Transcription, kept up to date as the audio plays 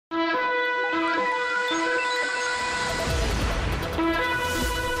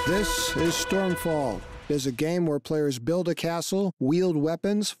This is Stormfall. It is a game where players build a castle, wield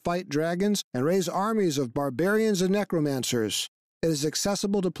weapons, fight dragons, and raise armies of barbarians and necromancers. It is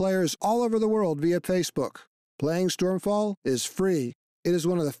accessible to players all over the world via Facebook. Playing Stormfall is free. It is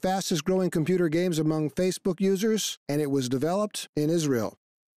one of the fastest growing computer games among Facebook users, and it was developed in Israel.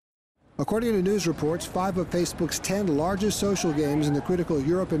 According to news reports, 5 of Facebook's 10 largest social games in the critical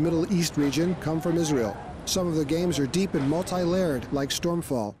Europe and Middle East region come from Israel. Some of the games are deep and multi-layered, like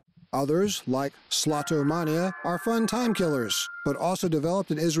Stormfall. Others, like Slotomania, are fun time killers, but also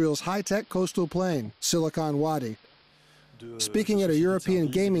developed in Israel's high-tech coastal plain, Silicon Wadi. Speaking at a European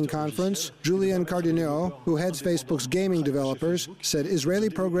gaming conference, Julien Cardinaux, who heads Facebook's gaming developers, said Israeli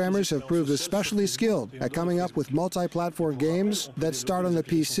programmers have proved especially skilled at coming up with multi-platform games that start on the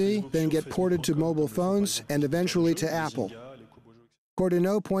PC, then get ported to mobile phones, and eventually to Apple.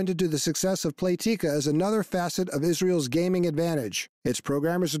 Cardinaux pointed to the success of Playtika as another facet of Israel's gaming advantage. Its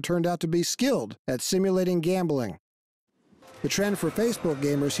programmers have turned out to be skilled at simulating gambling. The trend for Facebook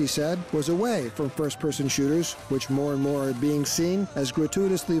gamers, he said, was away from first-person shooters, which more and more are being seen as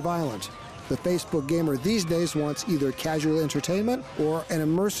gratuitously violent. The Facebook gamer these days wants either casual entertainment or an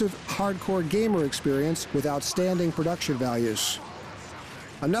immersive, hardcore gamer experience with outstanding production values.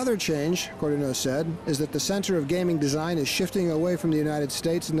 Another change, Cardinaux said, is that the center of gaming design is shifting away from the United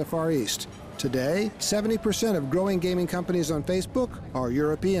States and the Far East. Today, 70% of growing gaming companies on Facebook are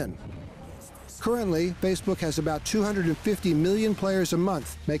European. Currently, Facebook has about 250 million players a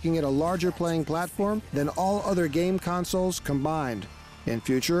month, making it a larger playing platform than all other game consoles combined. In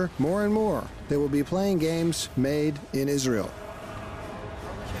future, more and more, they will be playing games made in Israel.